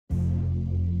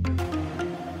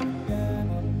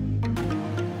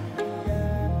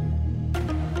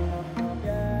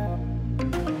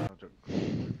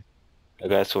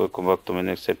Guys, welcome back to my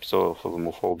next episode of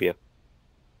Phasmophobia.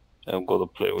 I'm gonna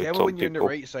play with Tell me some when you're in the people.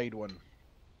 right side one.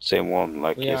 Same one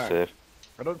like We are. yesterday.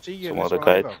 I don't see you Some in this other one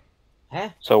guy. either. Huh?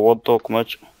 So I won't talk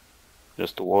much.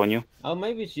 Just to warn you. Oh,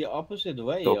 maybe it's the opposite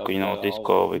way Talk, of this all-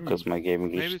 call because my game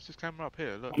Maybe glitched. it's this camera up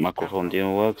here. Look, My microphone camera.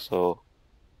 didn't work, so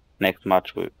next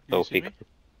match You we'll see pick. me?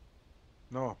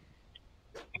 No.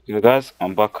 Okay, guys,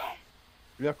 I'm back.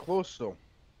 You're close though.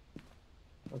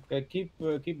 Okay, keep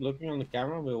looking on the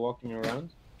camera. We're walking around.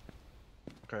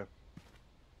 Okay.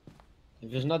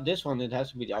 If it's not this one, it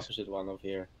has to be the opposite one of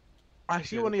here. I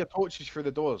see Yeah. one of your torches through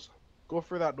the doors. Go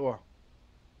through that door.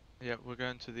 Yeah, we're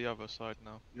going to the other side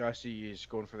now. Yeah, I see you just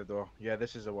going through the door. Yeah,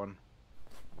 this is the one.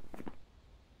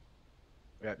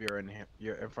 Yep, you're in here.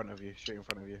 You're in front of you, straight in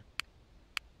front of you.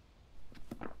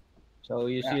 So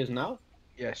you see Yeah. us now?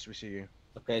 Yes, we see you.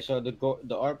 Okay, so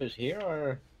the orb is here,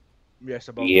 or Yes,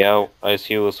 above. Yeah, I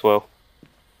see you as well.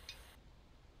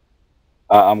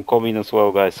 I'm coming as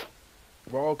well, guys.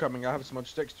 We're all coming. I have some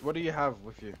sticks. What do you have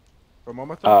with you?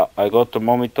 Thermometer? I got the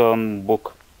monitor and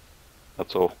book.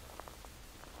 That's all.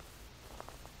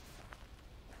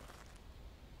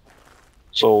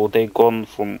 So they gone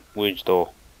from which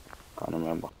door? Can't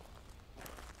remember.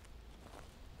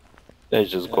 They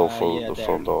just go for yeah, the there.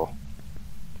 front door.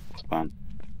 It's fine.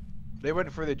 They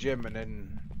went for the gym and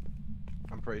then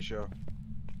I'm pretty sure.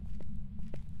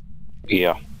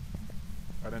 Yeah.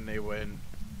 And then they went.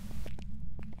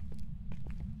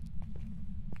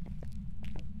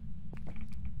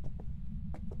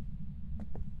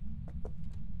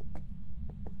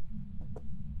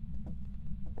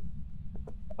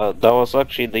 That was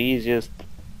actually the easiest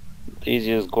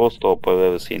ghost stop I've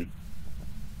ever seen.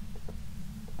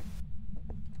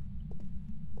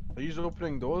 Are you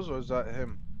opening doors or is that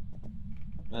him?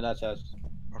 no? That's us.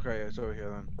 Okay, it's over here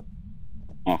then.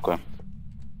 Okay.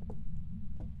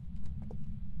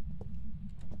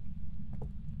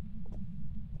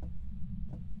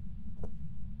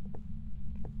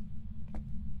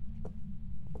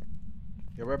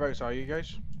 Yeah, whereabouts are you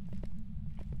guys?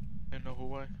 In the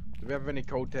hallway. Do we have any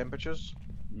cold temperatures?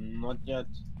 Not yet.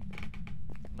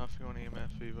 Nothing on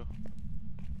EMF either.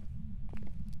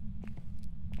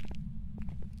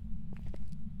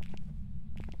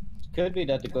 Could be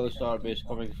that the ghost orb is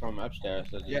coming from upstairs.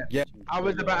 That Yeah, it- I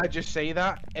was about to just say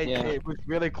that. Yeah. It was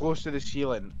really close to the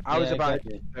ceiling. I was Yeah, about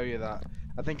exactly. to tell you that.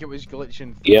 I think it was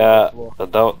glitching. through Yeah, the floor.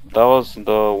 that was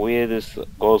the weirdest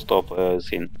ghost stop I've ever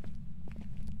seen.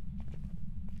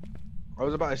 I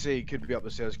was about to say it could be up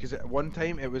the stairs because at one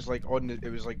time it was like on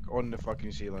the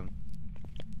fucking ceiling.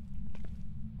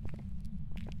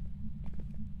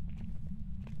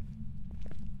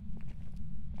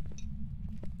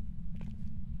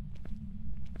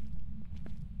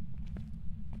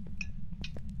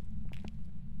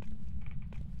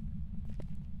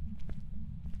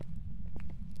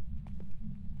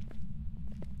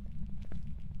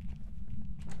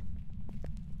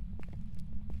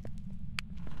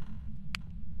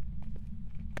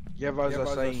 Give us a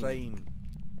sign.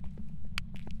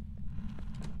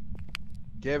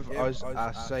 Give us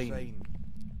a sign.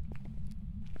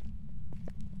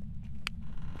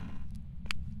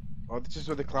 Oh, this is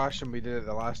where the clash and we did it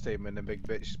the last time when the big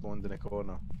bitch spawned in a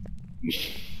corner.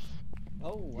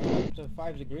 Oh, we're up to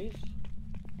 5 degrees.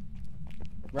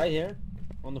 Right here,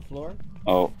 on the floor.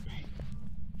 Oh.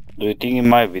 Do you think it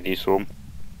might be this room?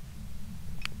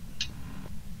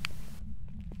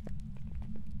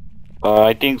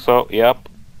 I think so. Yep.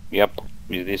 It's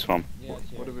this one. Yeah, it's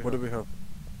here. What do we have?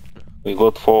 We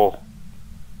got 4.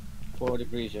 4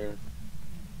 degrees here.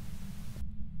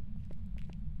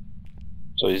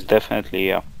 So it's definitely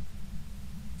yeah.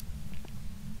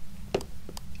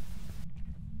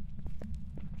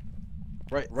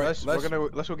 Right, let's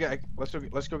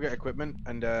go get equipment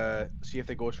and see if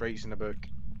the ghost writes in the book.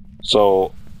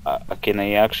 So can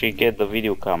I actually get the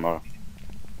video camera?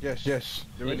 Yes.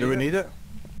 Do we need it?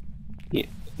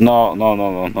 No.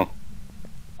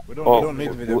 We Oh, don't need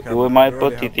the video we camera. might We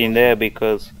put already it have in one. there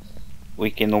because we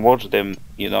can watch them,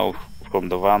 from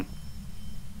the van.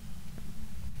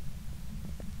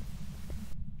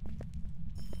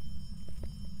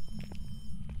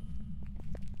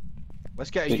 Let's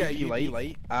get a UV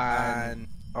light and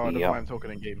oh, never Yeah. mind, I'm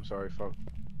talking in game. Sorry, fuck.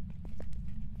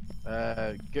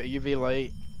 Get a UV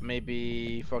light,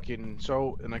 maybe fucking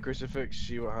salt and a crucifix.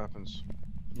 See what happens.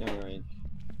 Alright.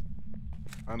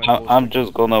 And a I'm glow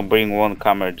just gonna bring one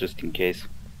camera just in case.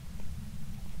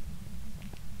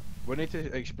 We need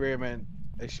to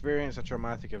experience a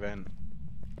traumatic event.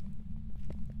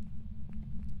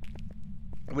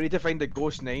 We need to find the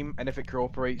ghost name and if it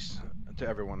cooperates to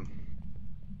everyone.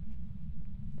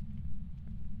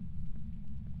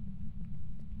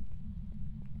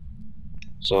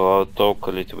 So I'll talk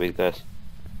a little bit, guys.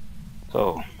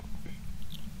 So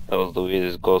that was the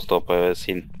weirdest ghost stop I've ever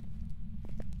seen.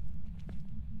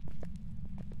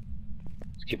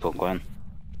 Let's keep on going.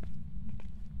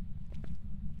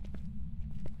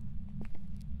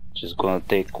 Just gonna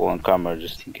take one camera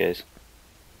just in case.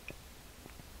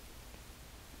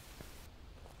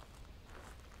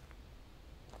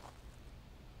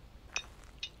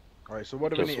 Alright, so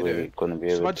what do we Just need to we're do? gonna be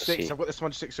able Smudge to sticks, see. I've got the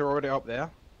smudge sticks are already up there.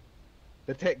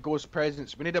 Detect ghost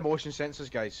presence. We need the motion sensors,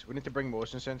 guys. We need to bring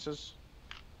motion sensors.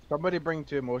 Somebody bring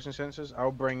 2 motion sensors.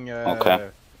 I'll bring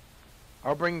Okay.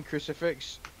 I'll bring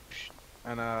crucifix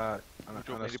and What do you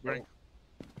and want a me to bring?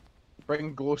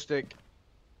 bring glow stick.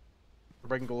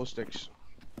 Bring glow sticks.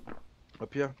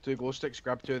 Up here, 2 glow sticks.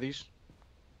 Grab 2 of these.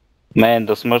 Man,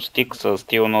 the smudge sticks are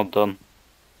still not done.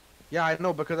 Yeah, I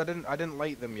know because I didn't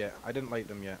light them yet. I didn't light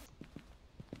them yet.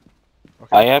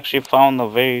 I Okay. actually found a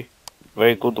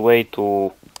very good way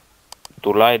to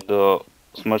light the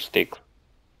smudge stick.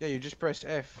 Yeah, you just press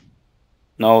F.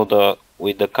 No,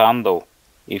 with the candle.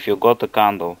 If you got a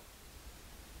candle.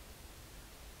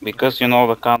 Because Okay, you know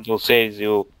the candle saves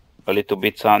you a little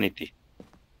bit sanity.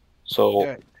 So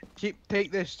Yeah.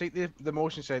 Take this. Take the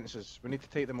motion sensors. We need to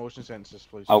take the motion sensors,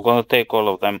 please. I'm gonna take all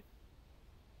of them.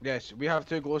 Yes, we have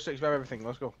 2 glow sticks. We have everything.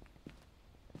 Let's go.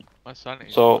 My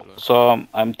sanity's So quite low.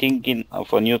 I'm thinking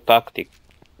of a new tactic.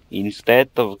 Instead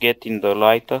of getting the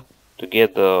lighter, to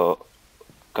get the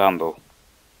candle.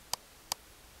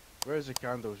 Where's the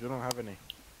candles? We don't have any.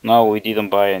 No, we didn't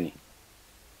buy any.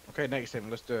 Okay, next time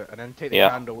let's do it, and then take the Yeah.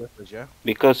 candle with us. Yeah.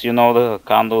 Because you know the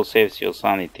candle saves your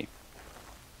sanity.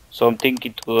 So I'm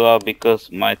thinking to do that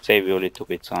because might save you a little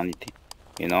bit sanity.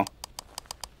 You know?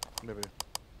 Maybe.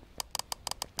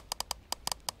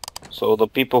 So the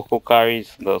people who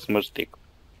carries the smudge stick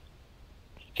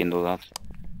can do that.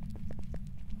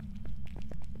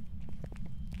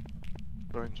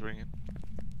 Phone's ringing.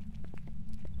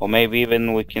 Or maybe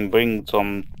even we can bring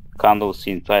some candles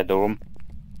inside the room.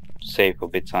 Save a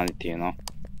bit sanity, you know?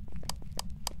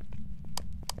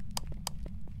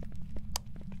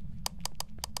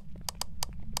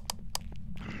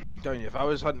 Telling you, if I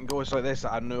was hunting ghosts like this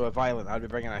that I knew are violent, I'd be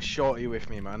bringing a shorty with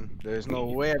me, man. There's no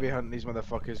way I'd be hunting these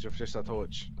motherfuckers with just a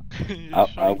torch.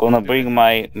 I'm gonna bring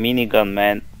my minigun,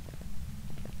 man.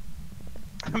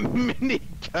 A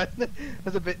minigun?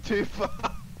 That's a bit too far.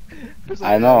 It's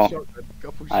I a know. shotgun,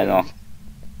 couple I know. shells.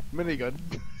 Minigun.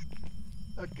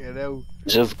 Okay, now.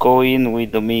 Just go in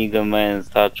with the minigun, man, and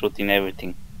start shooting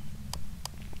everything.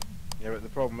 Yeah, but the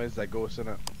problem is they're ghosts,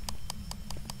 innit?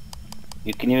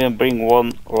 You can even bring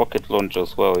one rocket launcher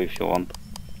as well if you want.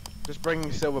 Just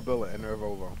bring silver bullet and a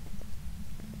revolver.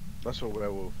 That's a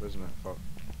werewolf, isn't it? Fuck.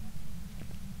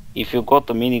 If you got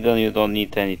a minigun, you don't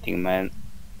need anything, man.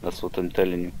 That's what I'm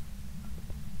telling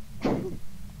you.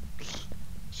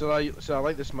 Shall I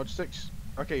light the smudge sticks?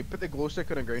 Okay, put the glow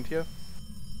stick on the ground here.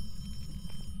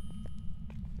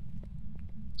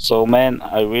 So, man,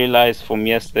 I realized from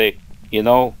yesterday, you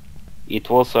know, it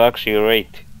was actually a raid.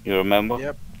 You remember?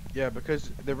 Yep. Yeah, because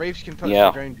the wraiths can touch Yeah.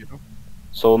 the ground, you know.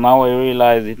 So now I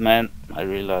realized it, man. I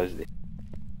realized it.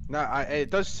 Nah, it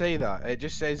does say that. It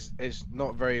just says it's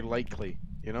not very likely,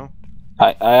 you know.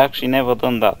 I actually never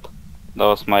done that. That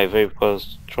was my very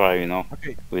first try, you know,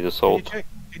 Okay. with the Can you salt. check?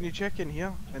 Can you check in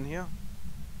here? In here?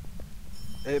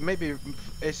 It may be.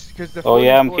 It's because the. Oh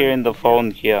yeah, I'm phone's hearing the going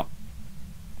phone here.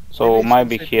 So Maybe it's might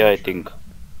be inside here, I the think.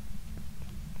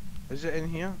 Is it in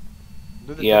here?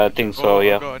 Do the Yeah, I temperature- think Oh, so. I've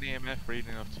Yeah, got an EMF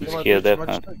reading of 2. It's Shall I here, do smudge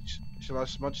definitely. sticks? Shall I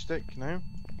smudge stick now?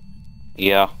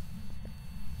 yeah.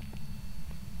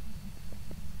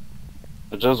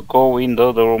 Just go in the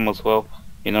other room as well,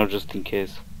 you know, just in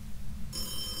case.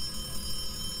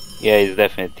 Yeah, it's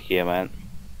definitely here, man.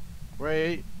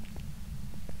 Wait.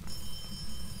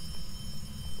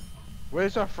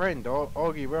 Where's our friend,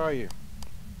 Augie? Where are you?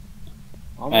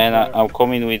 And I'm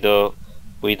coming with the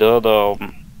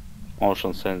other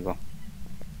motion sensor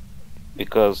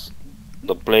because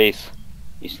the place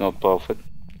is not perfect.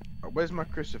 Where's my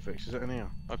crucifix? Is it in here?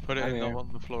 I put it I'm in here. on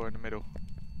the floor in the middle.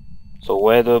 So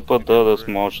where do I put the Okay, other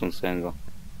great. motion sensor?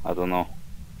 I don't know.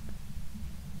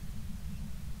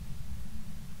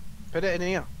 Put it in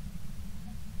here.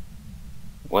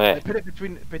 Where? Put it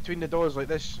between the doors like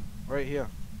this, right here.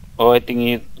 Oh, I think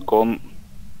it gone.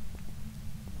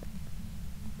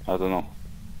 I don't know.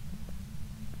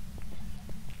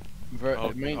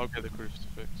 I'll Main. get the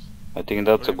crucifix. I think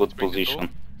that's a Put it good between the door. position.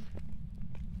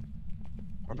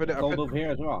 I put it. Gold over here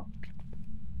as well.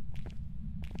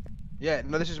 Yeah,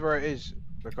 no, this is where it is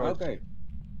because Okay.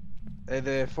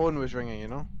 the phone was ringing. You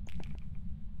know.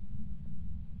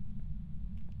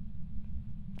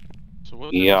 So What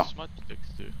do Yeah. the smudge sticks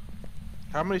do?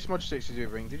 How many smudge sticks did you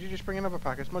bring? Did you just bring another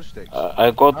pack of smudge sticks?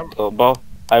 I got about.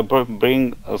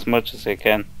 Bring as much as I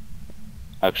can.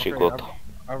 Actually, Okay, got.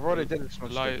 I've already did the The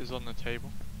smudge light stick. is on the table.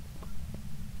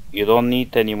 You don't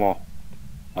need any more.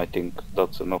 I think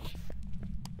that's enough.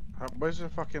 Where's the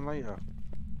fucking lighter?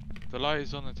 The light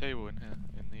is on the table in here,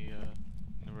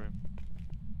 in the room.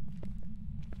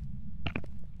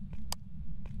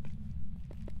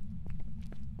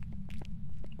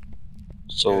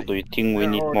 So Yeah, do you think we they're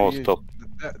need already more used. stuff?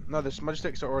 No, the smudge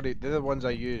sticks are already. They're the ones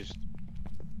I used.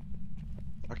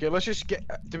 Okay, let's just get.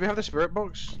 Do we have the spirit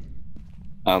box?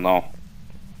 I don't know.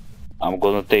 I'm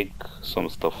gonna take some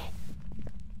stuff.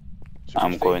 Should we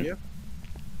I'm stay going. here?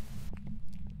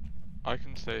 I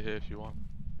can stay here if you want.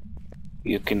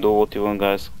 You can do what you want,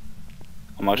 guys.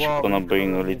 I'm actually Well, gonna we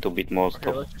bring a could- little bit more Okay,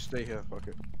 stuff. let's just stay here. Fuck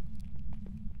it.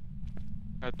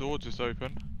 That door just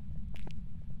opened.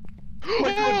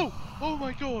 my God. Oh! Oh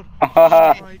my god!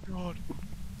 Oh my god!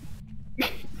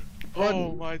 Run.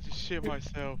 Oh, I just shit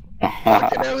myself.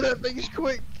 Fucking hell, that thing's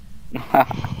quick.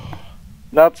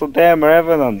 That's a damn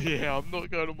revenant. Yeah, I'm not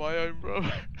going on my own, bro.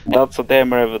 That's a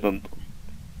damn revenant.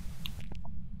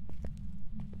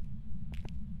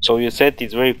 So you said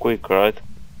it's very quick, right?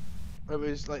 It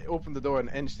was like open the door and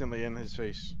instantly in his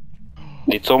face.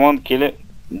 Did someone kill it?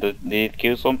 Did it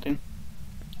kill something?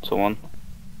 Someone?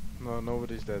 No,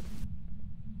 nobody's dead.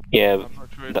 Yeah, I'm not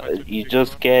sure if I took a he picture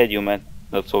just or not. scared you, man.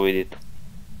 That's all we did.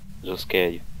 Just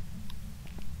scared you.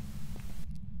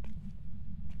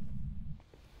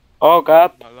 Oh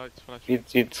god, My light's flashing.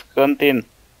 it's hunting.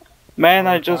 Man,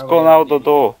 Oh, I just by the gone way, out the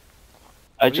door.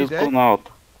 I Are you just dead? gone out.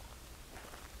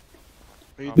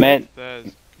 Are you I'm Man. upstairs.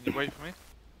 Can you wait for me?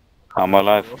 I'm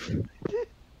alive.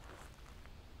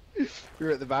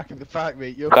 You're at the back of the pack,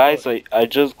 mate. You're Guys, fucked. I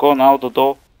just gone out the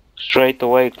door. Straight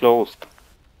away closed.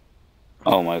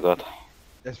 Oh my god.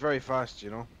 It's very fast, you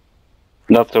know.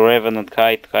 That's a revenant.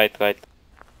 Hide. Yeah,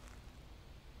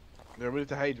 we need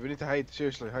to hide. We need to hide.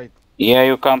 Seriously, hide. Yeah,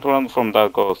 you can't run from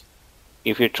that ghost.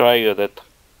 If you try, you're dead.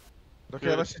 Okay,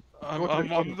 Good. let's I'm, go to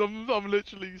the I'm, corner. I'm, I'm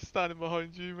literally standing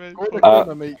behind you, mate. Go to the Fuck.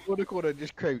 corner, mate. Go to the corner.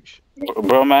 Just crouch.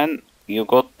 Bro, man, you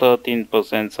got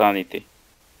 13% sanity.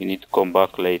 You need to come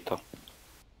back later.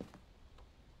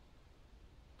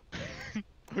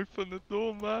 Open the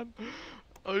door, man.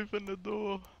 Open the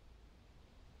door.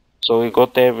 So we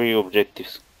got every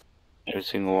objectives. Every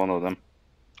single one of them.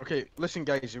 Okay, listen,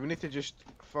 guys. We need to just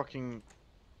fucking.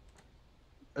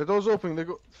 The door's open. They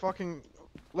go fucking.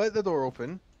 Let the door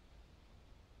open.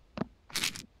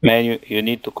 Man, you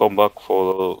need to come back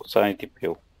for the sanity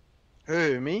pill.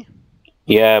 Who, me?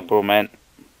 Yeah, bro, man.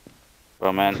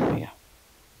 Bro, man, yeah.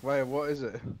 Why? What is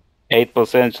it?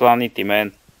 8% sanity,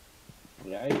 man.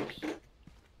 Yikes.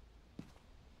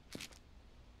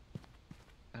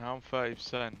 I'm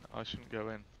 30%. I shouldn't go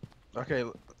in. Okay,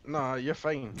 no, you're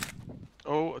fine.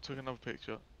 Oh, I took another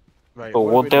picture. Right. So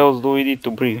do what we else do we need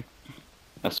to bring?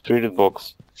 A spirit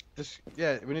box.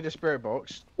 Yeah, we need a spirit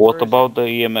box. What Where is about the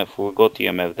EMF? We got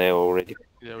EMF there already.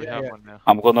 Yeah, we Yeah, have yeah. one now.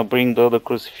 I'm gonna bring the other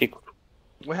crucifix.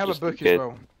 it? We have a just book in as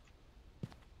well.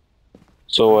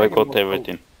 So I I'm thinking got about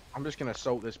everything. I'm just gonna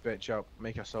salt this bitch up,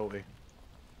 make her salty.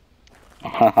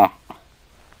 I'm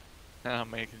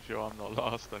making sure I'm not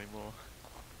last anymore.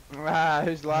 Ah,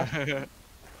 who's last?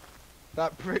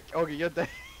 That prick. Okay, you're dead.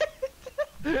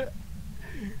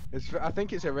 I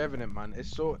think it's a revenant, man.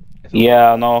 It's so. It's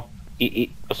Yeah, no.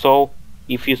 So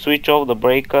if you switch off the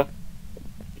breaker,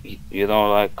 you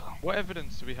know, like What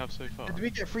evidence do we have so far? Did we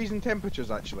get freezing temperatures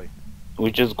actually?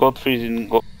 we just got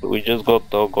we just got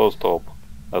the ghost orb.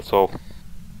 That's all.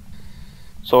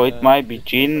 So it might be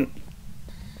Jinn.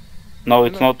 No,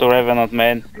 it's not a revenant,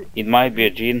 man. It might be a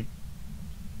Jinn.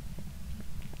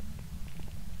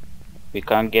 We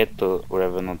can't get the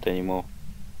revenant anymore.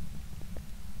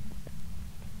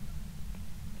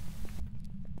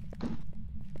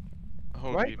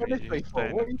 Hold Why you, are this mate, way you're for?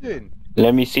 staying What are in. you doing?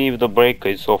 Let me see if the breaker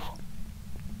is off.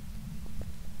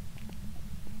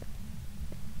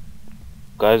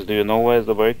 Guys, do you know where's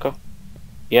the breaker?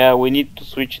 Yeah, we need to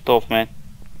switch it off, man.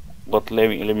 But let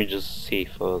me just see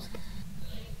first.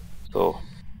 So,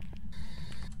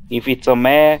 if it's a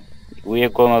mare, we are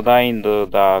gonna die in the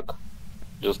dark.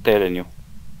 Just telling you.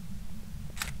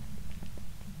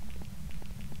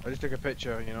 I just took a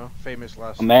picture, you know, famous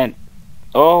last. Man.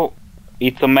 Oh,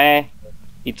 it's a mare.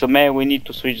 It's a mare. We need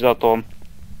to switch that on.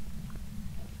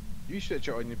 You switch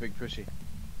it on, you big pussy.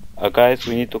 Guys,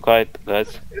 we need to kite,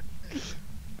 guys.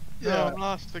 No, Yeah. I'm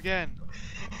last again.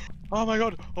 Oh my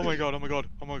god! Oh my god! Oh my god!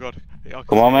 Oh my god! Yeah, I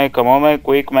can Come on, man,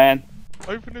 quick, man.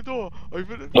 see- Open the door!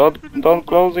 Open it! open the Don't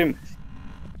door. close him.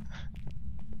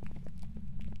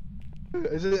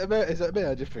 Is it a bit? Is it a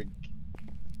bit? Do you think?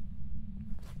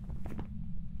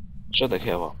 Shut the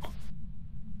hell up.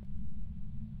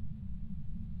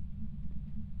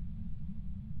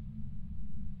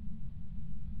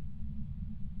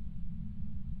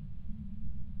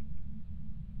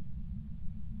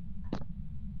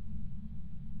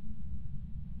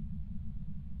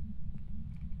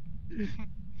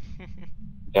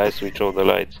 Guys, switch off the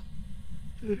lights.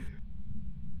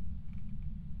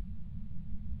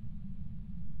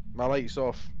 My light's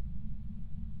off.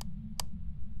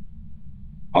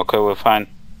 Okay, we're fine.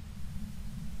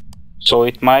 So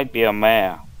it might be a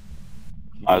mare.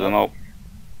 I don't know.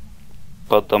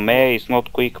 But the mare is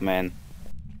not quick, man.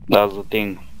 That's the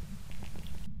thing.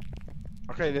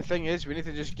 Okay, the thing is, we need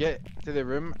to just get to the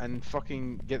room and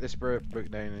fucking get the spirit book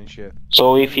down and shit.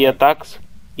 So if he attacks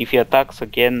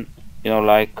again, you know,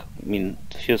 like in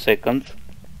few seconds,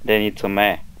 then it's a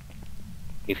mare.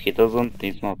 If he doesn't,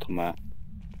 it's not a mare.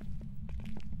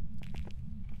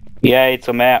 Yeah, it's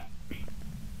a mare.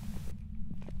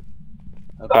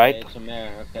 Okay, Right. it's a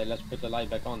mare. Okay, let's put the light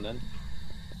back on then.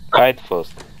 Hide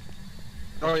first.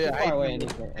 Oh yeah, Far hide away in the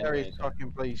anyway, scary so-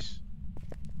 fucking place.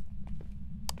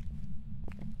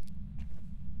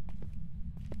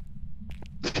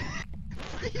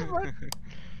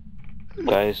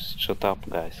 Guys, shut up,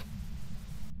 guys.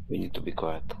 We need to be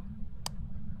quiet.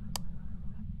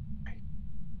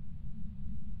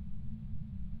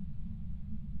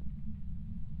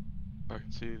 I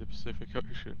can see the Pacific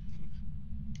Ocean.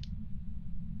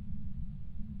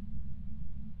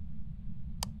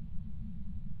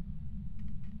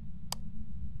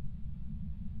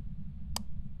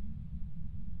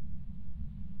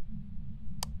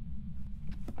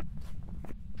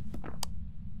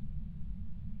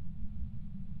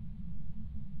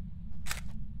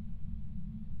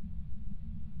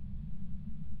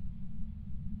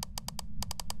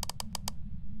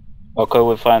 Okay,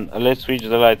 we're fine. Let's switch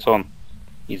the lights on.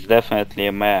 It's definitely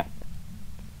a mare.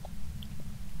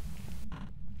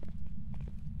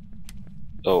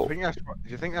 So, Do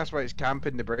you think that's why it's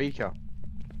camping the breaker?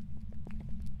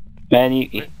 man,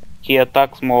 he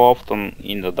attacks more often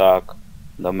in the dark.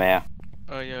 The mare.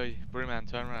 Oh yeah, Brewman,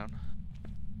 turn around.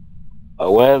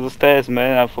 Where are the stairs,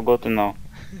 man? I've forgotten now.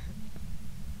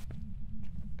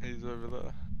 He's over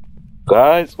there.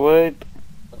 Guys, wait.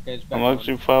 Okay, it's back I'm on.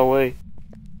 actually far away.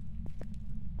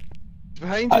 It's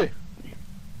behind you.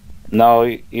 No,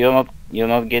 you're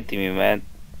not getting me, man.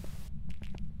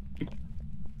 Okay,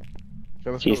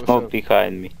 let's He's go, not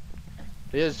behind me.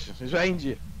 He is. He's behind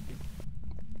you.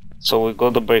 So we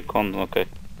got the brake on, okay.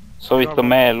 So it's the Bravo.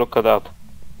 mare, look at that.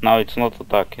 Now it's not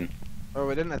attacking. Oh,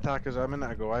 we didn't attack us. I'm in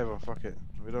to go either. Fuck it.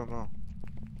 We don't know.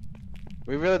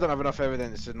 We really don't have enough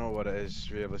evidence to know what it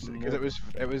is realistically, because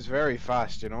it was very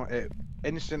fast. You know, it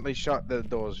instantly shut the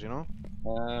doors. You know.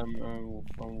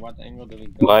 From what angle do we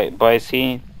go? By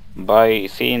seeing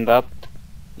that,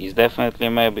 it's definitely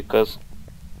a mare because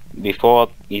before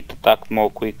it attacked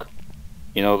more quick.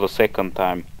 You know, the second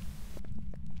time.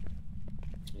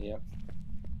 Yep.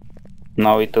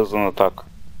 Now it doesn't attack.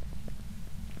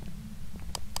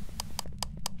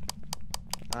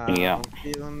 Yeah. I'm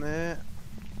feeling it.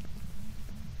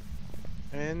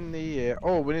 In the air.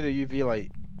 Oh, we need a UV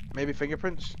light. Maybe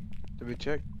fingerprints? Did we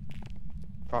check?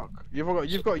 Fuck. You've got a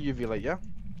UV light, yeah?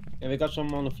 Yeah, we got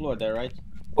some on the floor there, right?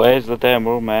 Where's the damn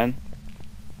room, man?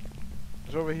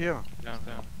 It's over here. Down,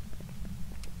 down.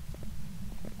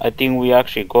 I think we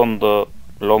actually gone the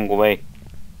long way.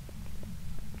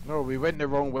 No, we went the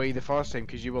wrong way the first time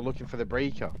because you were looking for the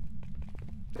breaker.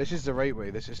 This is the right way.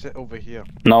 This is it over here.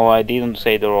 No, I didn't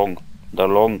say the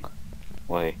long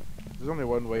way. There's only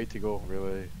one way to go,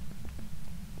 really.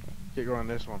 Keep going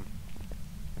this one.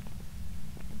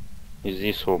 Is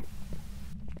this room?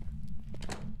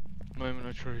 Moment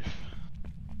of truth.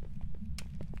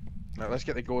 Now let's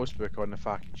get the ghost book on the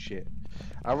fucking shit.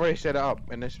 I've already set it up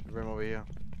in this room over here.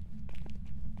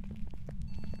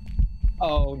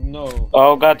 Oh no.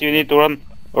 Oh god, you need to run!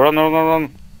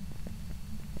 Run!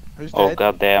 Who's Oh dead?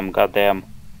 goddamn.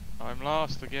 I'm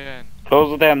last again. Close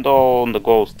the damn door on the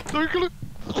ghost. Don't kill him!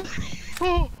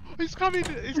 Oh, he's coming!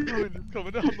 He's coming!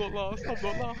 I'm not last!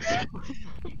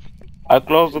 I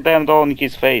closed the damn door on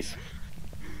his face.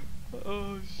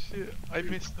 Oh shit! I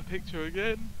missed the picture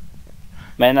again.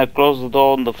 Man, I closed the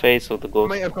door on the face of the I ghost.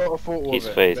 might have got a photo His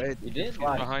of it. face. but it- You did? He's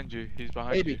Fine. behind you. He's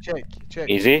behind Maybe you. check.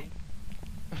 Is he?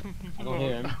 I don't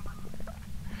hear him.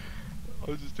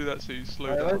 I'll just do that so you slow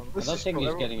Alright, down. I let's don't just think go he's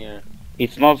everyone- getting here.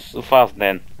 It's not so fast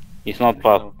then. It's not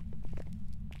fast. No.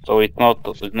 So it's not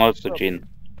the Stop. Jin.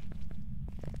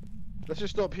 Let's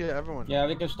just stop here, everyone. Yeah,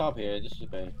 we can stop here. This is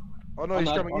okay. Oh no, I'm he's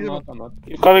not, coming. I'm He's not, I'm not.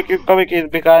 He's coming, he's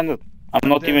behind us. I'm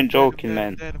not dead, even I'm dead, joking, I'm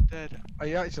man. dead, I'm dead. Are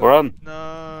you actually? Run,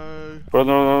 No. run,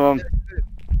 run, run, run.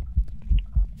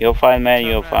 You're fine, man. Turn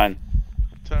You're around. fine.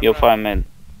 Turn You're around. fine, man.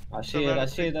 I see Turn it, around I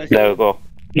and see it, I take see There it. we go.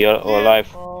 You're Yeah.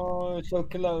 alive. Oh, so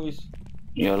close.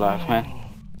 You're alive, man.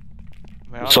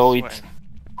 Man, I'm So sweating.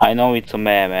 I know it's a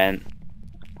mare, man.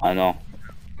 I know.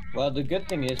 Well, the good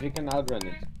thing is we can outrun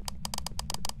it.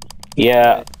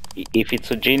 Yeah, if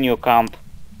it's a gin, you can't.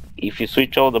 If you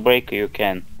switch out the breaker, you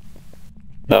can.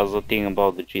 That's the thing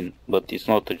about the gin, but it's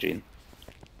not a gin.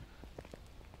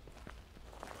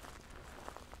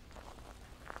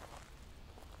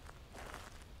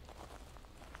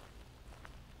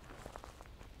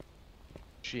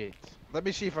 Shit. Let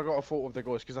me see if I got a photo of the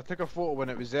ghost, because I took a photo when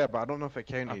it was there, but I don't know if it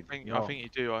counted. I No, think you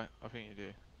do. I think you do.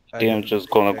 I Then I'm didn't. just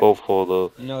gonna go for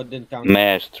the No, it didn't count.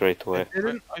 mare straight away. It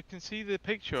didn't. I can see the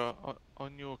picture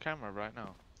on your camera right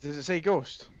now. Does it say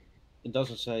ghost? It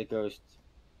doesn't say ghost.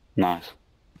 Nice.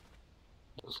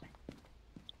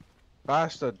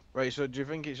 Bastard. Right, so do you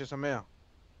think it's just a mare?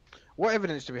 What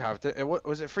evidence do we have? What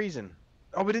was it freezing?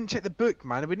 Oh, we didn't check the book,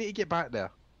 man. We need to get back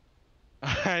there.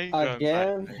 I ain't going back.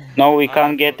 Again? No, we I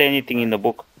can't am get not going anything in back. the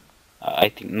book. I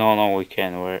think no, we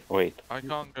can. Wait. I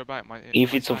can't go back.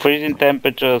 If My it's a sanity- freezing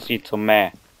temperatures, it's a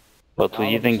mare. But we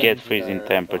All of a didn't get sudden freezing they're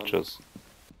temperatures.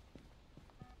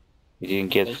 We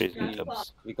didn't get freezing Basically,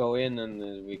 temps. we go in and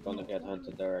we're gonna get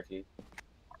hunted directly.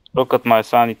 Look at my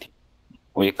sanity.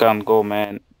 We can't go,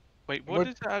 man. Wait, What- what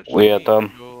does that actually We are mean?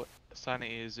 done. Your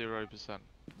sanity is 0%.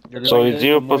 The So more it's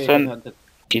you live, the more you get 0%. hunted.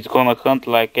 It's gonna hunt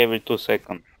like every 2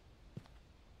 seconds.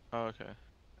 Oh, okay.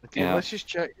 Okay, Yeah. let's just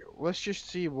check. Let's just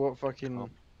see what fucking. Oh.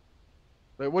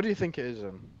 Like, what do you think it is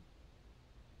then?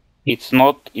 It's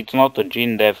not a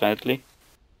gin, definitely.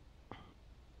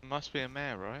 It must be a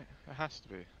mare, right? It has to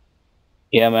be.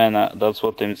 Yeah, man, that's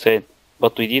what I'm saying.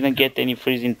 But we didn't get any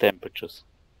freezing temperatures.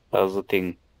 That's the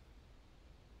thing.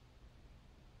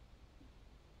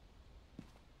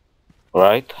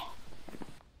 Right?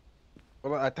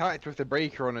 Well, I attacked with the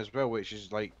breaker on as well, which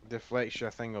is like deflects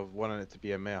your thing of wanting it to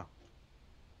be a mare.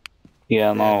 Yeah,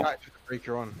 Yeah, no. attacked with the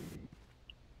breaker on.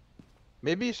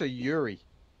 Maybe it's a Yuri.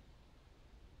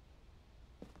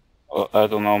 I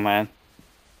don't know, man.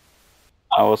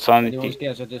 Our Anyone's sanity.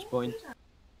 guess at this point.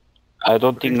 I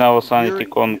don't think Okay, our sanity Yuri-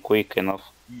 gone quick enough.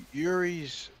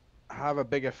 Yuris have a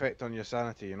big effect on your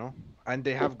sanity, you know, and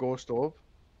they have ghost orb.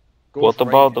 What Ghost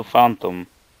about the Riding- phantom?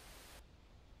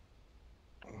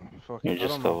 Fuck You it, I just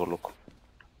don't have know. a look.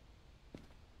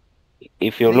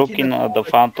 If you're Taking looking a at the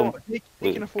photo- phantom, taking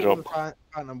will a photo of the drop.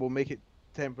 phantom will make it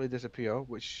temporarily disappear,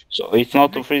 which So it's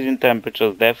not a freezing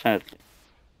temperatures, definitely.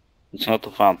 It's not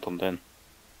a phantom then.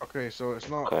 okay, so it's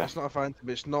not Okay. it's not a phantom,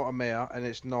 it's not a mare, and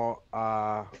it's not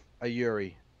a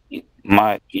Yuri. It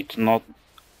might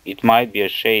be a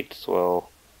shade as well.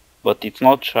 But it's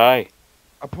not shy.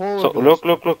 Apollo So ghost.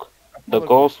 look. The Apollo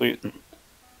ghost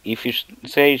if you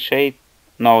say shade,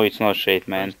 no, it's not shade,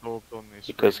 man. Ghost orbs on the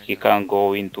Because screen, he isn't it? can't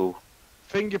go into.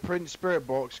 Fingerprint, spirit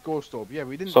box, ghost orb. Yeah,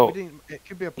 we didn't. So, we didn't. It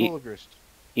could be a polygist.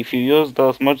 If you use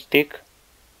the smudge stick,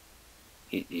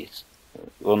 it's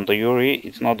on the Yuri.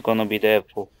 It's not gonna be there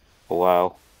for a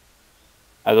while.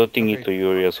 I don't think Okay. it's a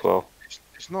Yuri as well.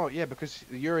 It's not. Yeah, because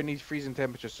the Yuri needs freezing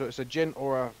temperatures, so it's a gin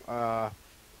or Mama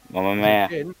it's a mia.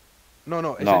 gin.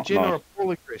 No, it's No, a gin no. or a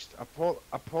polygrist. A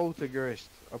poltergeist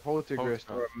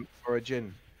or a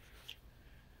gin.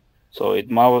 So it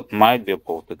might be a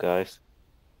poltergeist.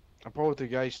 A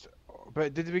poltergeist.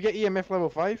 But did we get EMF level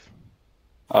 5?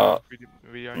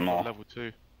 We only no. got level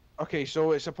 2. Okay,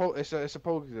 so it's a poltergeist. It's a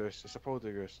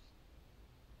poltergeist.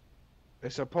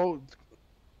 It's a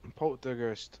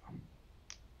poltergeist.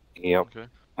 Yep, Okay.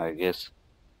 I guess.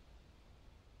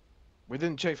 We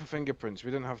didn't check for fingerprints.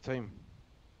 We didn't have time.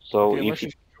 So Okay, if let's it,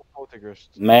 just go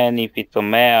poltergeist. man, if it's a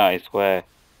mare, I swear.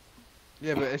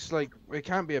 Yeah, but it's like it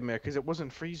can't be a mare because it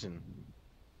wasn't freezing.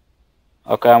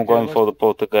 Okay, I'm going let's- for the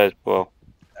poltergeist, bro.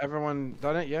 Everyone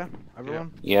done it? Yeah,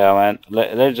 everyone. Yeah, man.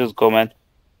 Let's just go, man.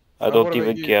 I What don't about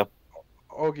even you? care.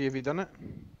 Augie, have you done it?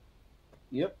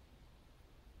 Yep.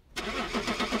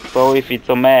 So if it's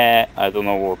a mare, I don't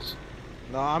know what.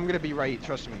 No, I'm gonna be right.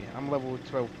 Trust me. I'm level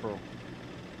 12 pro.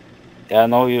 Yeah, I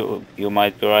know you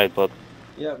might be right, but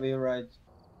Yeah, we're right.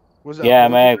 Was it? yeah, a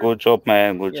man, poltergeist? good job,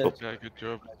 man, good Yes. job. Yeah, good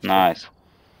job. Nice.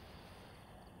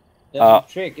 There's a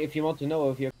trick if you want to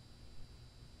know if you're.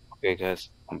 Okay, guys,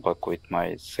 I'm back with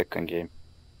my second game.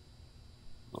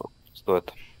 So, let's do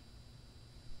it.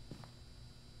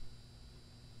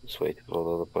 Just wait for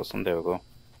the other person. There we go.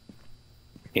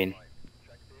 In.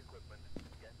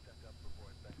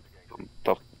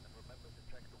 Top.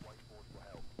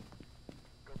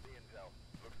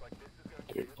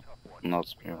 Not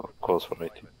close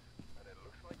right.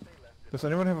 Does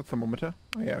anyone have a thermometer?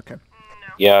 Oh yeah, okay.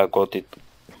 Yeah, I got it.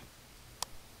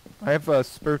 I have a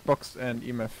spirit box and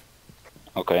EMF.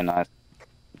 Okay, nice.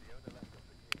 Do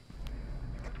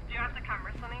you have the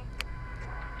camera, Sonny?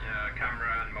 Yeah,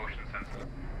 camera and motion sensor.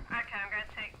 Okay, I'm going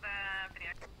to take the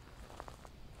video.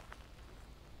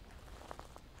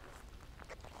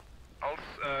 I'll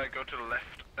go to the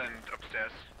left and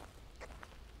upstairs.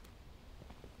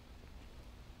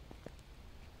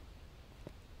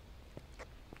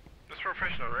 Just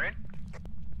professional, right?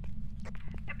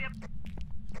 Yep.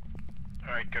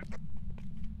 Alright, good.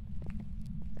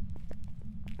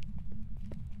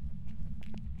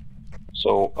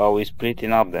 So, are we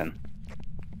splitting up then?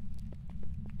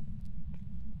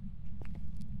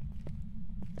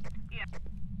 Yeah.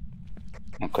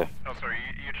 Okay. Oh, sorry,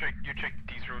 you check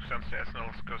these rooms downstairs and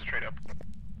I'll go straight up.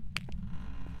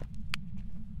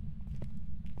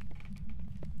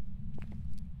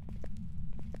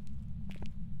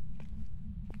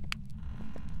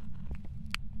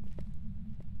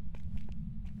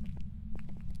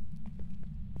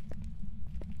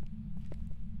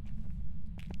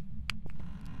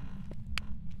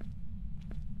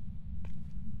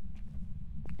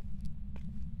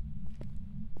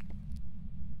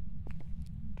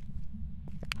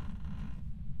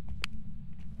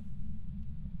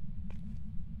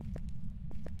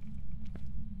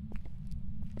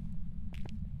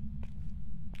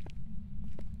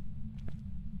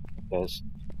 Yes.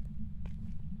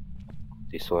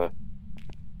 This way.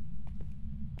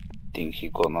 Think he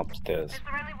gone upstairs. Is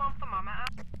there only one thermometer?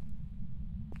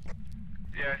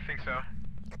 Yeah, I think so.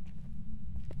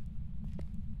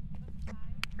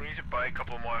 We need to buy a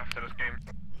couple more after this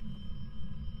game.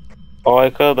 Oh, I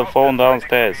heard the Oh, phone that's right next to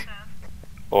downstairs. me.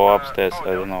 Or upstairs, oh,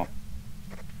 I don't know.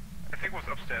 I think it was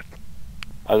upstairs.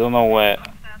 I don't know where.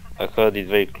 Upstairs, I heard it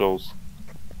very close.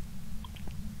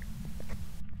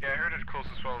 Yeah, I heard it close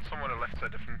as well. Somewhere on the left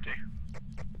side, definitely.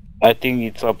 I think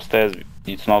it's upstairs,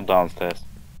 it's not downstairs.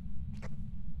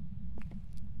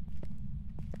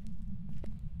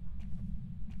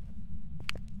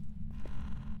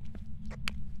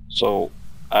 So,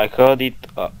 I heard it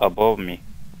above me.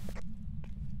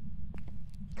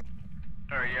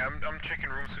 Alright, yeah, I'm checking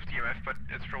rooms with DMF, but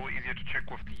it's probably easier to check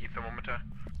with the thermometer.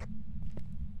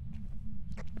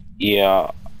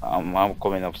 Yeah, I'm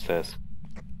coming upstairs.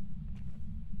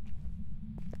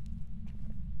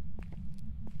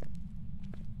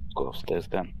 Go upstairs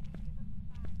then.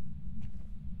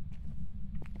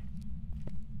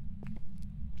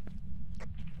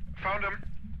 Found him!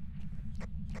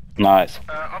 Nice.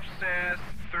 Upstairs,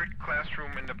 third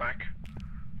classroom in the back.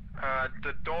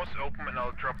 The door's open and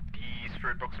I'll drop the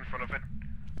spirit box in front of it.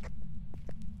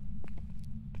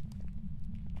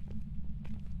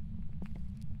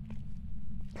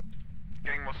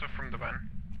 Getting more stuff from the van.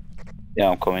 Yeah,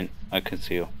 I'm coming. I can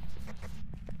see you.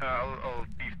 I'll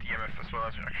leave the EMF as well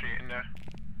as actually in there.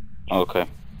 Okay.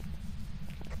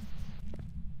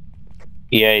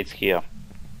 Yeah, it's here.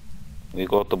 We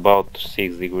got about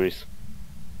 6 degrees.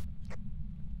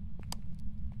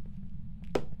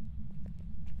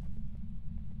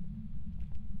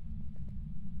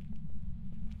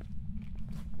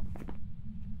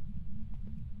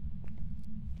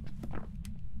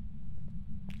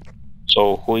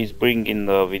 So, who is bringing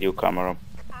the video camera?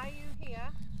 Are you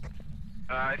here?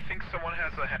 I think someone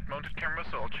has a head-mounted camera,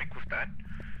 so I'll check with that.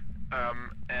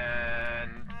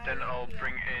 And then I'll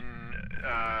bring in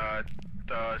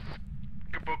the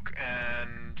book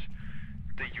and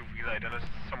the UV light, unless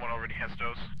someone already has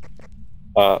those.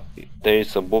 There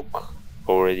is a book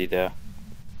already there.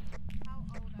 How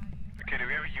old are you? Okay, do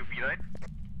we have a UV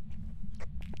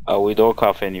light? We don't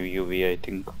have any UV, I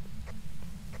think.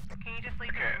 Can you just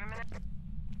leave the Okay. room a minute?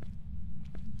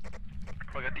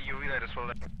 I got the UV light as well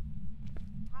then.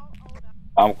 How old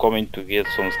are I'm coming to get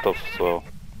some stuff as well.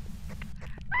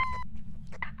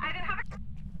 I didn't have a...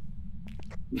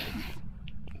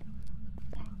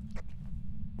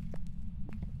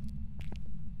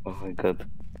 Oh my god.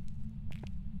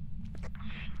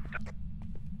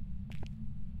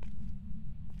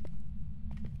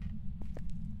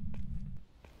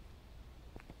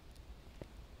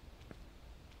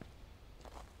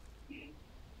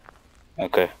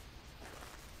 Okay.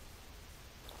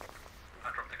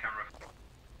 I dropped the camera.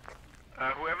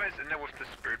 Whoever is in there with the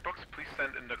spirit box, please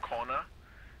stand in the corner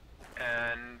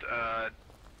and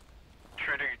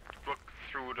try to look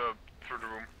through the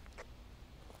room.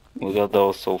 Oh god, that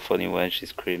was so funny when she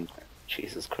screamed.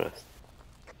 Jesus Christ.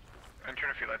 And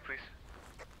turn off your light, please.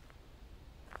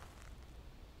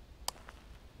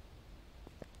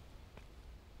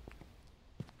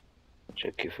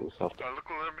 Check if we have to. Look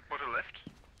a little bit more to the left.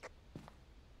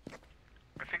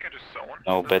 I think I just saw one.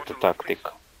 No That's better what the left, tactic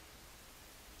please.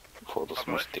 for the On the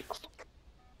small left? sticks.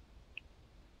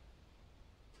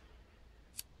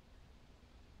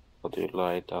 What do you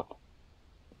light up?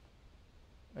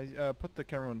 I put the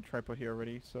camera on the tripod here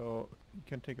already, so you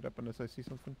can take it up unless I see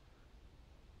something.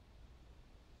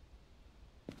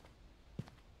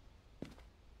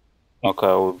 Okay,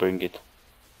 I will bring it.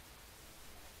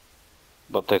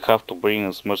 But I have to bring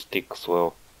a smudge stick as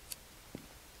well.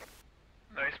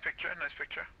 Nice picture, nice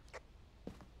picture.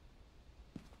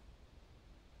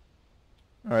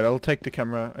 Alright, I'll take the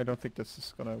camera. I don't think this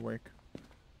is gonna work.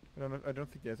 I don't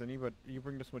think there's any, but you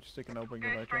bring the smudge stick and I'll bring the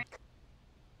lighter.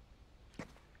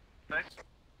 Nice.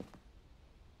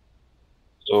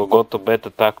 So I got a better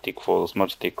tactic for the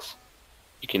smudge sticks.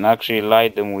 You can actually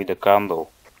light them with a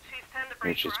candle, She's turned the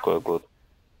break which is around. quite good.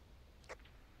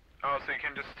 Oh, so you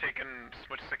can just take a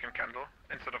smudge stick and candle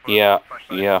instead of a Yeah,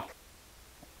 flashlight? yeah.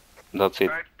 That's it.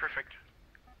 Alright, perfect.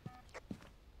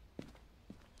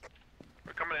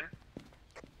 We're coming in.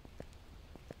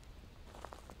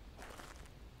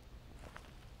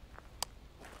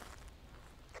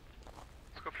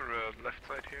 Let's go through the left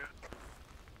side here.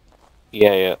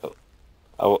 Yeah,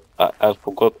 yeah. I've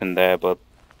forgotten there, but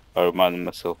I reminded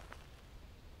myself.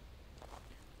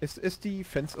 Is the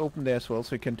fence open there as well,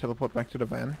 so you can teleport back to the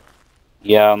van?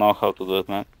 Yeah, I know how to do it,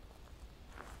 man.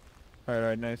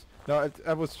 Alright, nice. No,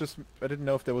 I didn't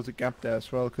know if there was a gap there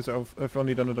as well, because I've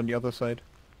only done it on the other side.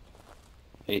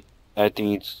 I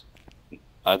think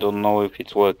I don't know if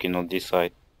it's working on this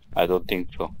side. I don't think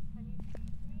so.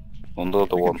 On the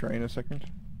other We can one. try in a second.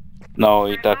 No,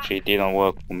 it actually didn't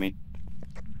work for me.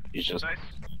 It's just Nice.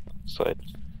 side.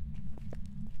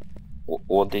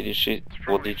 What did she? It's What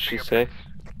probably did she say? fingerprints.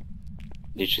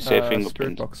 Did she say Spirit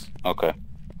fingerprint? box. Okay.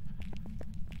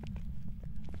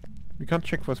 We can't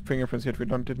check for fingerprints yet. We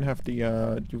didn't have the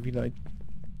UV light.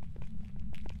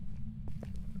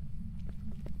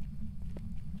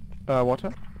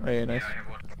 Water? Oh yeah, nice. Yeah, I have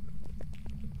one.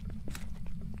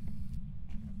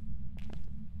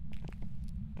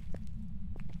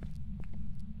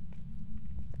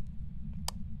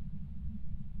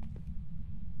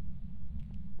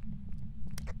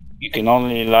 You can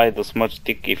only light the smudge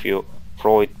stick if you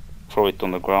throw it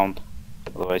on the ground.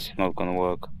 Otherwise, it's not gonna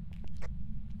work.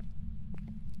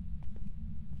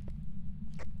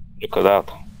 Look at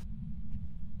that.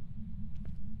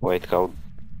 Wait, how?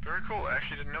 Very cool, I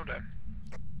actually didn't know that.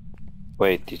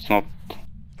 Wait, it's not.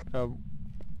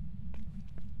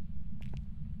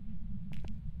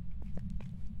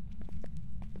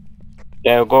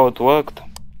 There you go, it worked.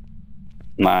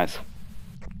 Nice.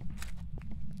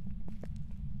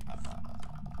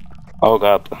 Oh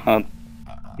god,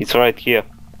 it's right here.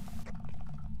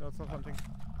 No, it's not hunting.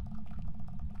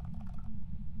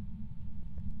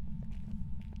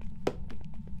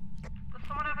 Does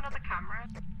someone have another camera?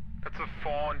 That's a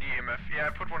 4 on the EMF. Yeah,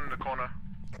 I put one in the corner.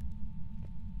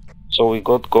 So we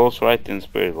got ghost right in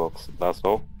spirit box. That's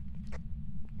all.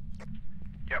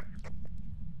 Yep.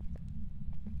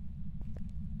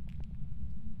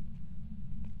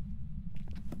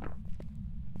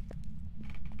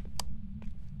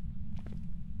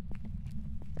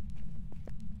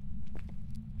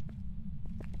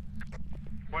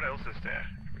 What else is there?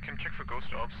 We can check for ghost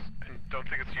orbs, and don't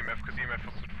think it's EMF, because EMF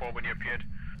was at 4 when you appeared.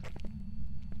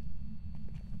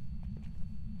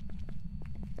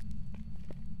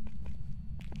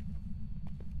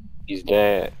 Is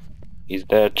there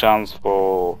a chance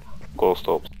for ghost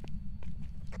orbs?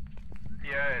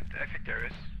 Yeah, I think there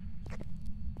is.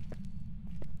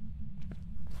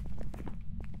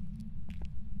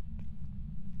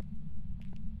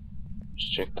 Let's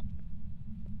check.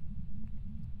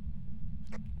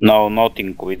 No,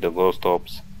 nothing with the ghost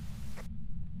orbs.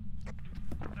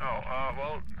 Oh,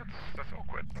 well, that's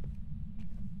awkward.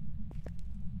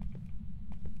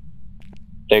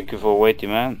 Thank you for waiting,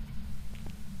 man.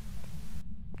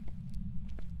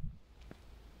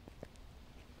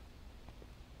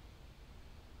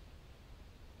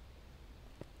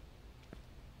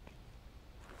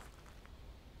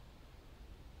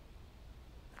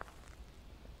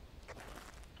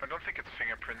 I don't think it's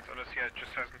fingerprints, unless he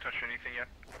just hasn't touched anything yet.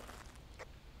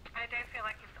 I don't feel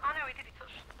like he's. Oh no, he did. He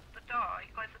touched the door. He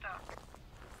closed the door.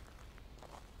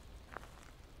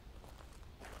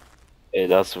 Yeah,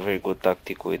 that's a very good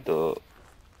tactic with the.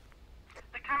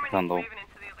 The camera needs Candle. moving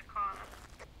into the other corner.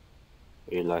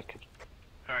 You like it.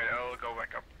 Alright, I'll go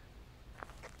back up.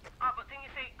 Oh, but didn't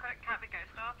you say it can't be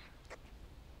ghost orbs?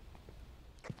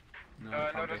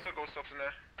 No, there's no ghost orbs in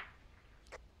there.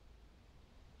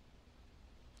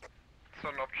 It's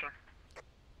not an option.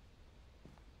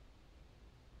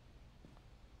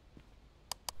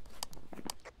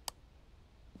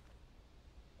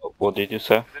 What did you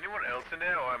say? Is anyone else in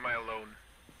there, or am I alone?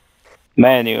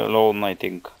 Man, you're alone, I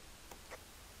think.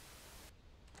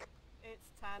 It's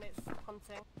 10, it's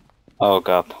hunting. Oh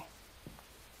god.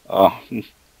 Oh,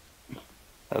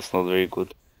 that's not very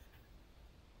good.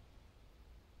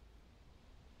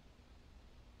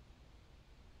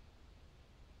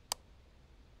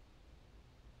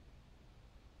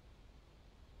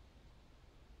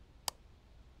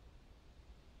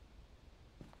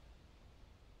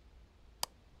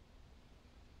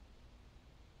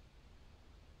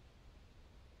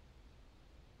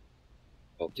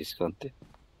 Oh, this hunting.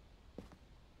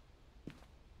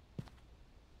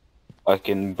 I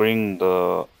can bring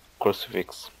the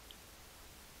crucifix.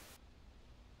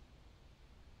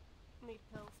 Need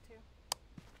pills too.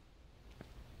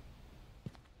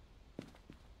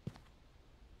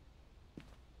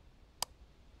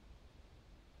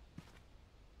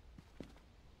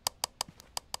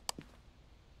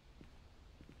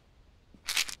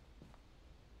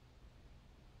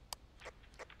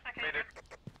 Okay. Made it.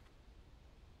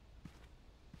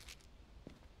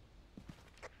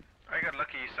 I got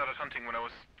lucky. Started hunting when I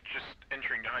was just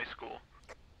entering the high school.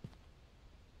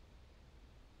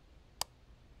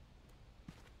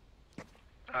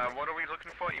 What are we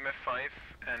looking for? EMF 5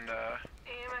 and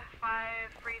EMF 5,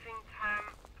 freezing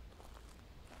temp.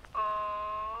 Oh,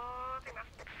 I think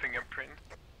that's. fingerprint.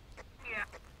 Yeah.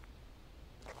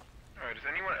 Alright, is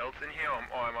anyone else in here,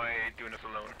 or am I doing this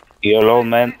alone? You're alone, I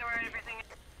man. don't know where everything is.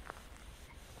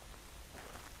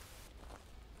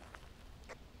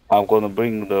 I'm gonna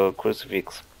bring the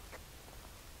crucifix.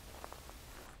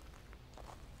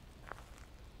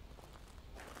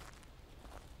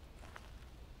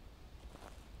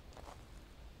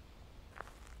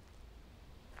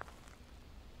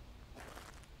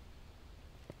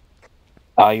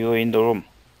 Are you in the room?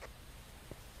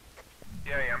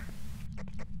 Yeah, I am.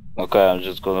 Okay, I'm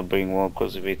just gonna bring one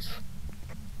crucifix.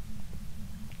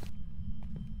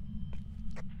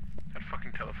 That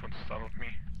fucking telephone startled me.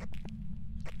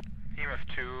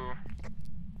 EMF 2.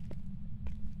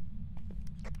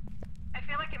 I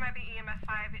feel like it might be EMF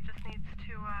 5, it just needs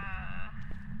to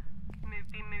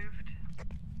be moved.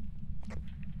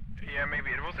 Yeah, maybe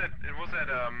it was at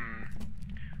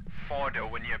 4 though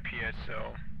when he appeared,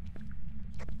 so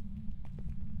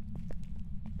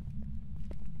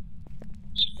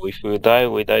If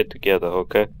we die together,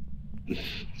 okay?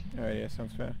 Alright, yeah,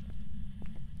 sounds fair.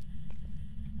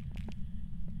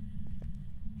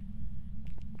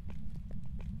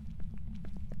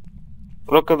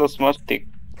 Look at the smart stick.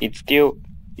 It's still.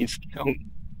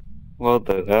 What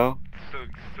the hell?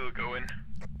 still going.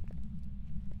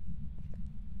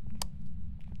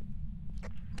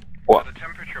 What? The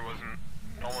temperature wasn't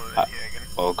normal in I- here again.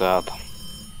 Oh god.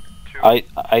 2.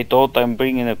 I thought I'm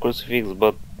bringing a crucifix,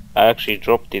 but I actually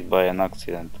dropped it by an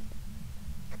accident.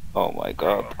 Oh my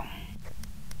god.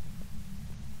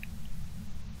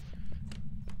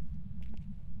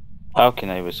 How can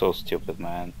I be so stupid,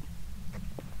 man?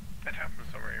 It happened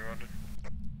somewhere around it.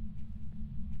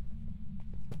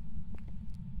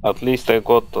 At least I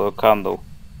got a candle.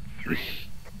 3.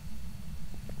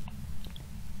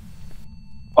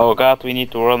 Oh god, we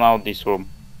need to run out this room.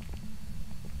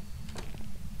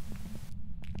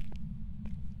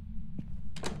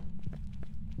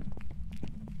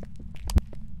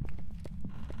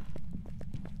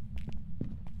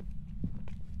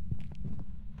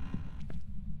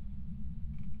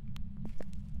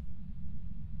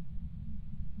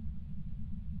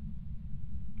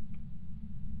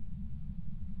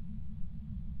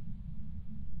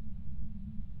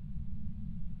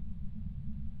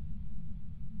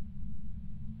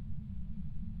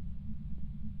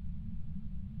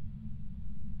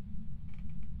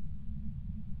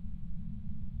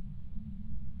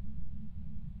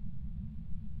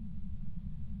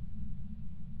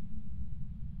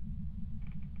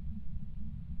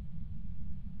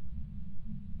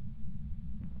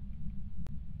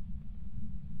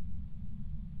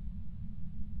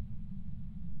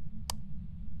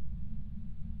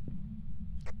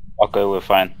 Okay, we're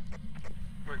fine.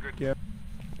 We're good. Yeah.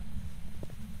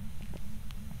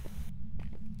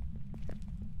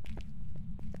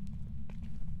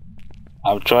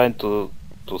 I'm trying to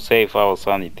save our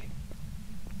sanity.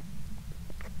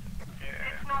 Yeah.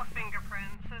 It's not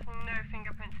fingerprints, there's no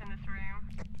fingerprints in this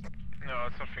room. No,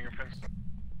 it's not fingerprints.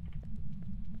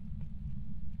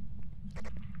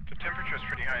 The temperature is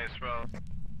pretty high as well.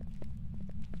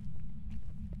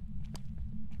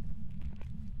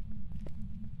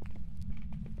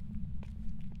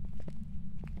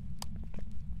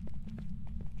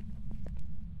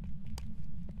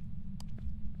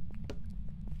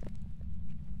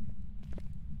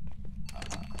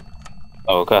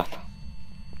 Oh god.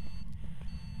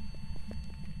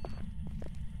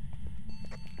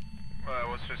 It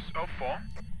was just 04.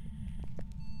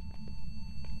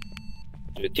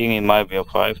 Do you think it might be a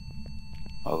 5?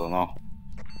 I don't know.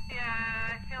 Yeah,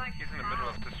 I feel like He's in the middle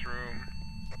of this room.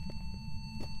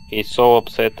 He's so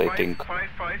upset, I Five, think. five,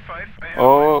 five, five. I have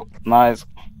Oh, nice.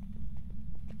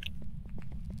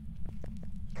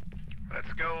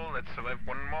 Let's go. Let's have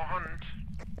one more hunt.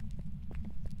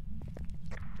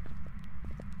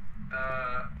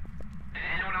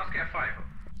 Anyone else get a 5?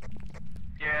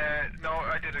 Yeah, no,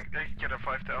 I get a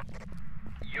 5 though.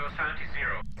 Your sanity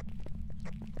 0.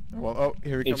 Well, oh,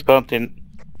 here he It's comes. counting.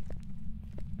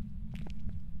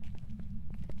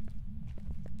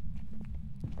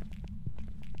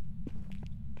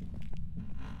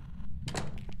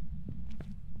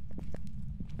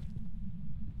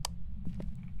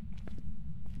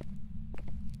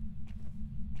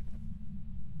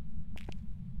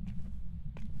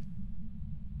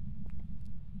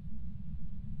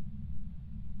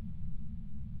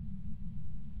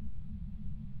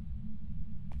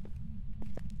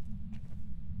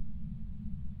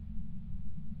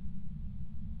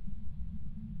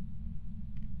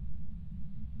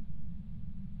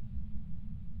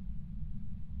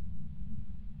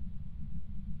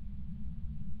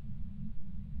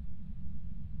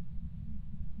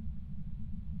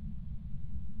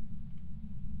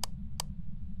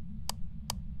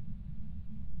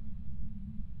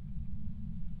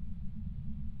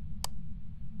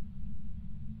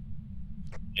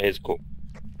 Let's go.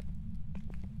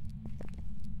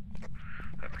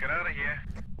 Let's get out of here.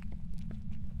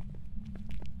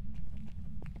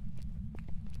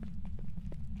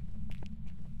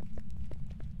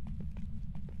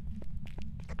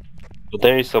 But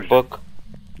there is a bug.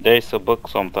 There is a bug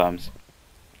sometimes.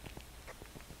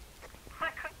 I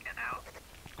couldn't get out.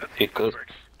 Let's see if Because this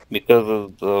works. because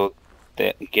of the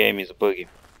game is buggy.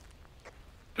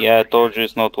 Yeah, I told you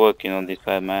it's not working on this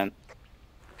pad, man.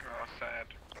 Oh, sad.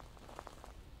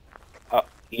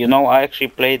 You know, I actually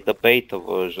played the beta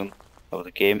version of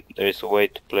the game. There is a way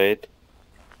to play it.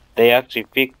 They actually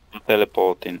fixed the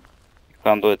teleporting. You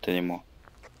can't do it anymore.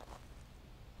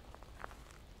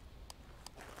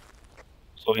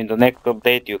 So in the next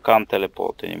update, you can't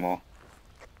teleport anymore.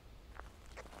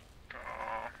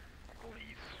 Oh,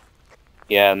 please.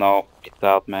 Yeah, no, it's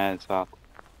out, man. It's out.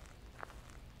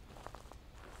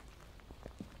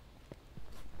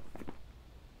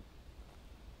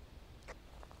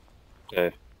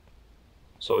 Okay.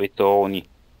 So it's only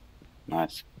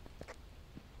nice.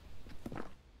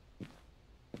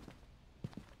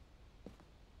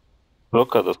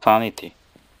 Look at the sanity.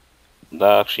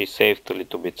 That actually saved a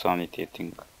little bit sanity, I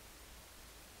think.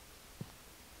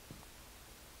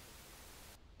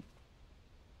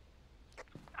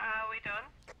 Are we done?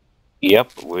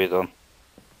 Yep, we're done.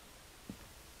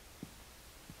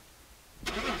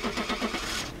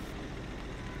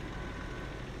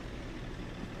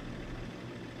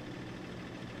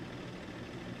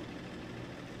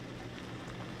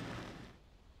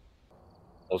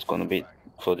 That's gonna be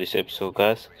for this episode,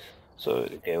 guys. So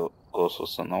it goes for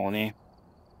Sanoni.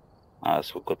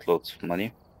 As we got lots of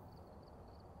money.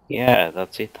 Yeah,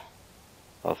 that's it.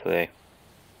 For today.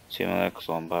 See you in the next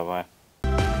one. Bye bye.